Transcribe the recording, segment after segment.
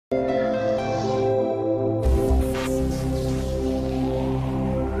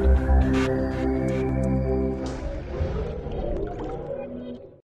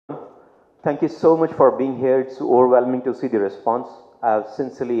Thank you so much for being here. It's overwhelming to see the response. I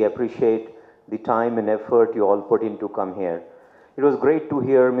sincerely appreciate the time and effort you all put in to come here. It was great to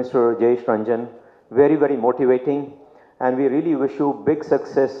hear Mr. Jayesh Ranjan. Very, very motivating. And we really wish you big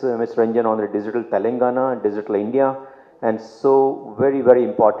success, Mr. Ranjan, on the Digital Telangana, Digital India. And so very, very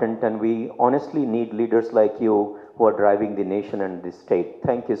important. And we honestly need leaders like you who are driving the nation and the state.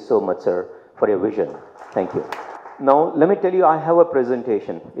 Thank you so much, sir, for your vision. Thank you. Now, let me tell you, I have a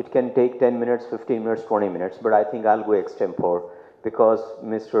presentation. It can take 10 minutes, 15 minutes, 20 minutes, but I think I'll go extempore because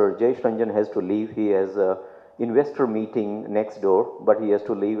Mr. Jayesh Ranjan has to leave. He has a investor meeting next door, but he has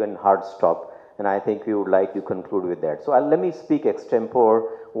to leave and hard stop. And I think we would like to conclude with that. So let me speak extempore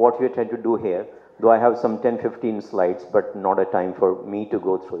what we are trying to do here, though I have some 10, 15 slides, but not a time for me to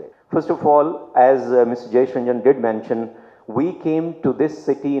go through it. First of all, as Mr. Jayesh Ranjan did mention, we came to this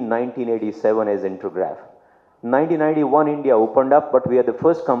city in 1987 as Intergraph. 1991 India opened up, but we are the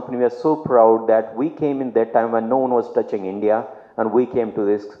first company. We are so proud that we came in that time when no one was touching India, and we came to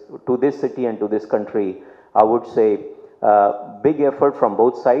this city and to this country. I would say big effort from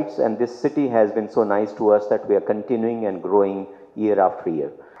both sides, and this city has been so nice to us that we are continuing and growing year after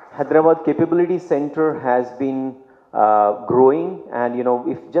year. Hyderabad Capability Center has been growing, and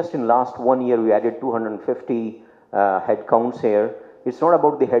if just in last 1 year we added 250 headcounts here. It's not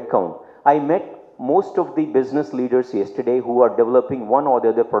about the headcount. I met most of the business leaders yesterday who are developing one or the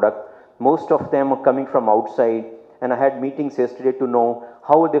other product. Most of them are coming from outside, and I had meetings yesterday to know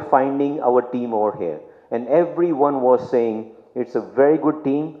how are they finding our team over here. And everyone was saying it's a very good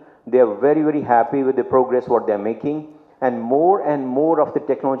team. They are very, very happy with the progress what they are making, and more of the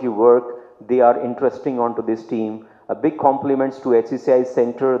technology work they are interesting onto this team. A big compliments to HCCI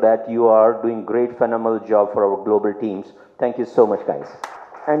Center that you are doing great, phenomenal job for our global teams. Thank you so much, guys.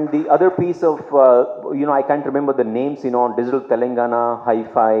 And the other piece of, I can't remember the names, Digital Telangana,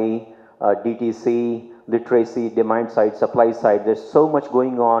 Hi-Fi, DTC, literacy, demand side, supply side. There's so much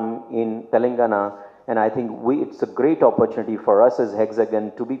going on in Telangana, and I think it's a great opportunity for us as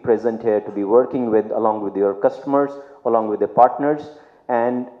Hexagon to be present here, to be working along with your customers, along with the partners,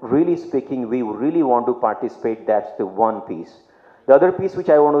 and really speaking, we really want to participate. That's the one piece. The other piece which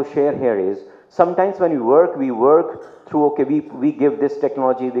I want to share here is, sometimes when we work through, okay, we give this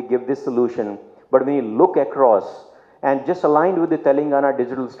technology, we give this solution, but when you look across and just aligned with the Telangana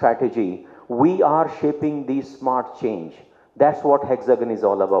digital strategy, we are shaping the smart change. That's what Hexagon is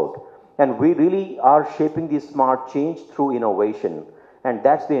all about. And we really are shaping the smart change through innovation. And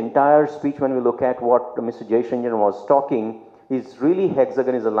that's the entire speech when we look at what Mr. Jayesh Ranjan was talking, is really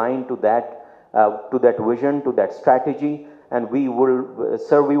Hexagon is aligned to that vision, to that strategy. And we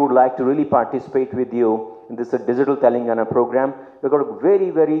would like to really participate with you in this Digital Telangana program. We've got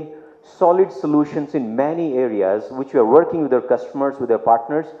very, very solid solutions in many areas, which we are working with our customers, with our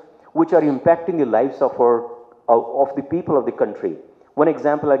partners, which are impacting the lives of the people of the country. One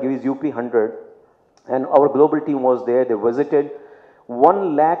example I give is UP 100, and our global team was there. They visited.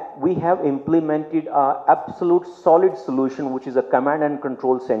 1 lakh, we have implemented an absolute solid solution, which is a command and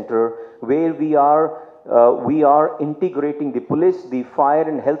control center, where we are integrating the police, the fire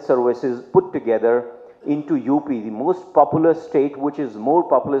and health services put together into UP, the most populous state, which is more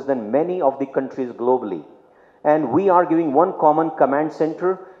populous than many of the countries globally. And we are giving one common command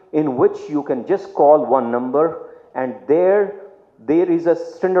center in which you can just call one number, and there is a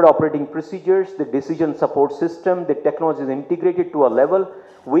standard operating procedures, the decision support system, the technology is integrated to a level.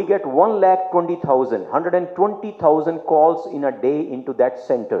 We get 120,000 calls in a day into that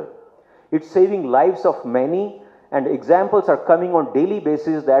center. It's saving lives of many, and examples are coming on daily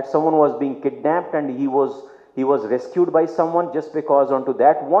basis that someone was being kidnapped and he was rescued by someone just because onto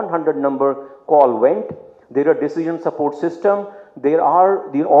that 100 number call went. There are decision support system.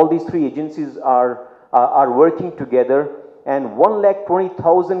 All these three agencies are working together, and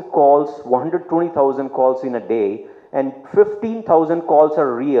 120,000 calls, 120,000 calls in a day, and 15,000 calls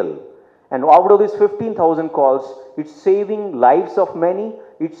are real. And out of these 15,000 calls, it's saving lives of many.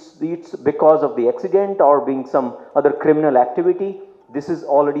 It's because of the accident or being some other criminal activity. This is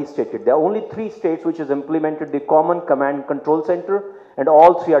already stated. There are only 3 states which has implemented the common command control center, and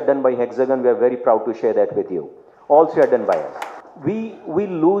all 3 are done by Hexagon. We are very proud to share that with you. All 3 are done by us. We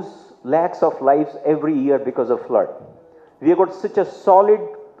lose lakhs of lives every year because of flood. We have got such a solid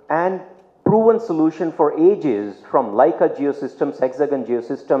and proven solution for ages from Leica Geosystems, Hexagon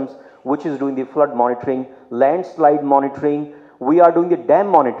Geosystems, which is doing the flood monitoring, landslide monitoring. We are doing the dam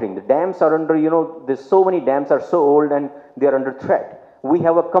monitoring. The dams are under, there's so many dams are so old and they are under threat. We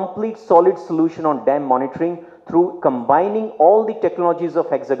have a complete solid solution on dam monitoring through combining all the technologies of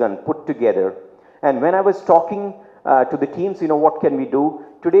Hexagon put together. And when I was talking to the teams, what can we do?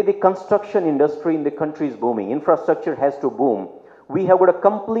 Today, the construction industry in the country is booming. Infrastructure has to boom. We have got a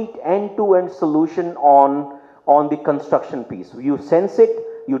complete end-to-end solution on the construction piece. You sense it,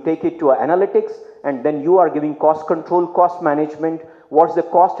 you take it to analytics, and then you are giving cost control, cost management, what's the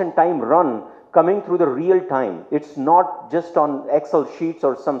cost and time run coming through the real time. It's not just on Excel sheets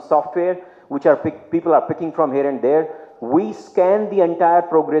or some software which people are picking from here and there. We scan the entire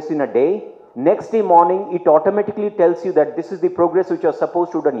progress in a day. Next day morning, it automatically tells you that this is the progress which was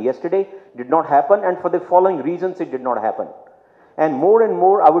supposed to have done yesterday, did not happen, and for the following reasons it did not happen. And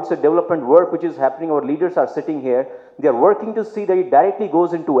more, I would say, development work which is happening, our leaders are sitting here, they are working to see that it directly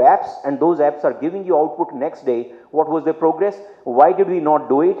goes into apps, and those apps are giving you output next day. What was the progress? Why did we not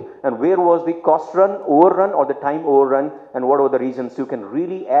do it? And where was the cost run, overrun, or the time overrun? And what were the reasons? You can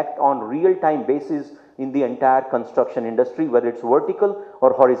really act on real-time basis in the entire construction industry, whether it's vertical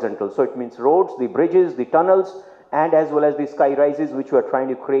or horizontal. So it means roads, the bridges, the tunnels, and as well as the sky rises which we are trying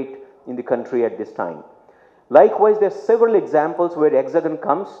to create in the country at this time. Likewise, there are several examples where Hexagon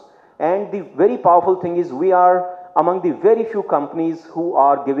comes, and the very powerful thing is we are among the very few companies who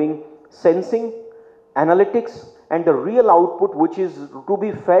are giving sensing, analytics, and the real output which is to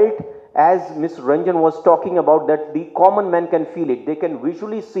be felt, as Ms. Ranjan was talking about, that the common man can feel it. They can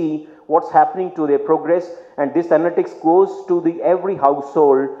visually see what's happening to their progress, and this analytics goes to the every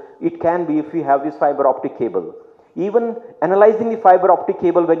household. It can be if we have this fiber optic cable. Even analyzing the fiber optic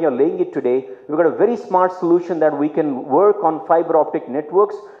cable when you're laying it today, we've got a very smart solution that we can work on fiber optic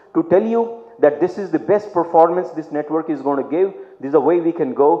networks to tell you that this is the best performance this network is going to give. This is the way we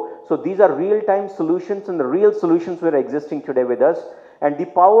can go. So these are real-time solutions, and the real solutions were existing today with us. And the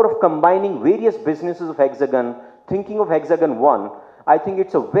power of combining various businesses of Hexagon, thinking of Hexagon One, I think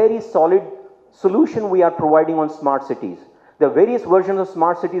it's a very solid solution we are providing on smart cities. The various versions of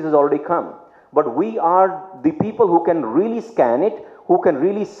smart cities has already come. But we are the people who can really scan it, who can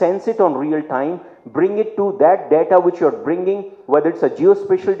really sense it on real time, bring it to that data which you're bringing, whether it's a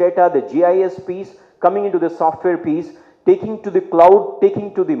geospatial data, the GIS piece, coming into the software piece, taking to the cloud,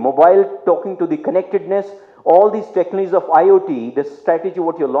 taking to the mobile, talking to the connectedness, all these techniques of IoT, the strategy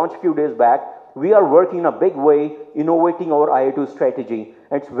what you launched a few days back, we are working in a big way, innovating our IoT strategy,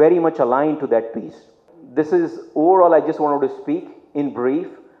 and it's very much aligned to that piece. This is overall, I just wanted to speak in brief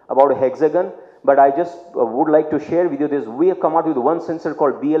about a Hexagon, but I just would like to share with you this. We have come out with one sensor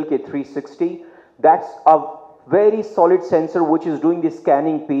called BLK 360. That's a very solid sensor which is doing the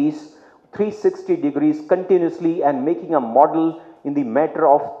scanning piece 360 degrees continuously and making a model in the matter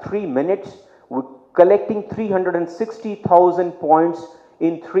of 3 minutes. We're collecting 360,000 points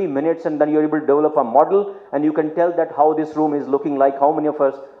in 3 minutes, and then you're able to develop a model, and you can tell that how this room is looking like, how many of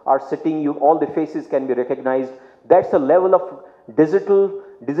us are sitting, all the faces can be recognized. That's the level of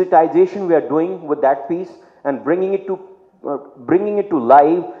digitization we are doing with that piece, and bringing it to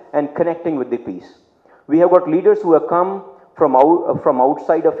live and connecting with the piece. We have got leaders who have come from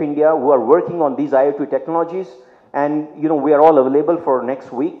outside of India who are working on these IoT technologies, and we are all available for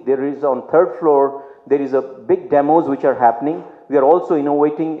next week. There is on third floor, there is a big demos which are happening. We are also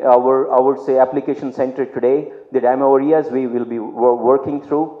innovating our, I would say, application center today. The demo areas we will be working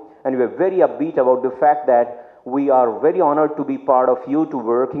through, and we are very upbeat about the fact that we are very honored to be part of you, to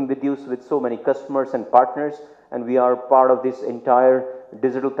working with you with so many customers and partners, and we are part of this entire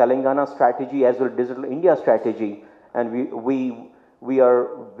Digital Telangana strategy as well as Digital India strategy, and we are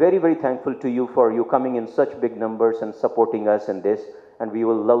very, very thankful to you for you coming in such big numbers and supporting us in this, and we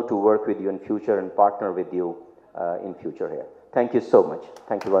will love to work with you in future and partner with you in future here. Thank you so much.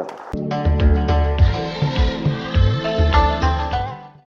 Thank you very much.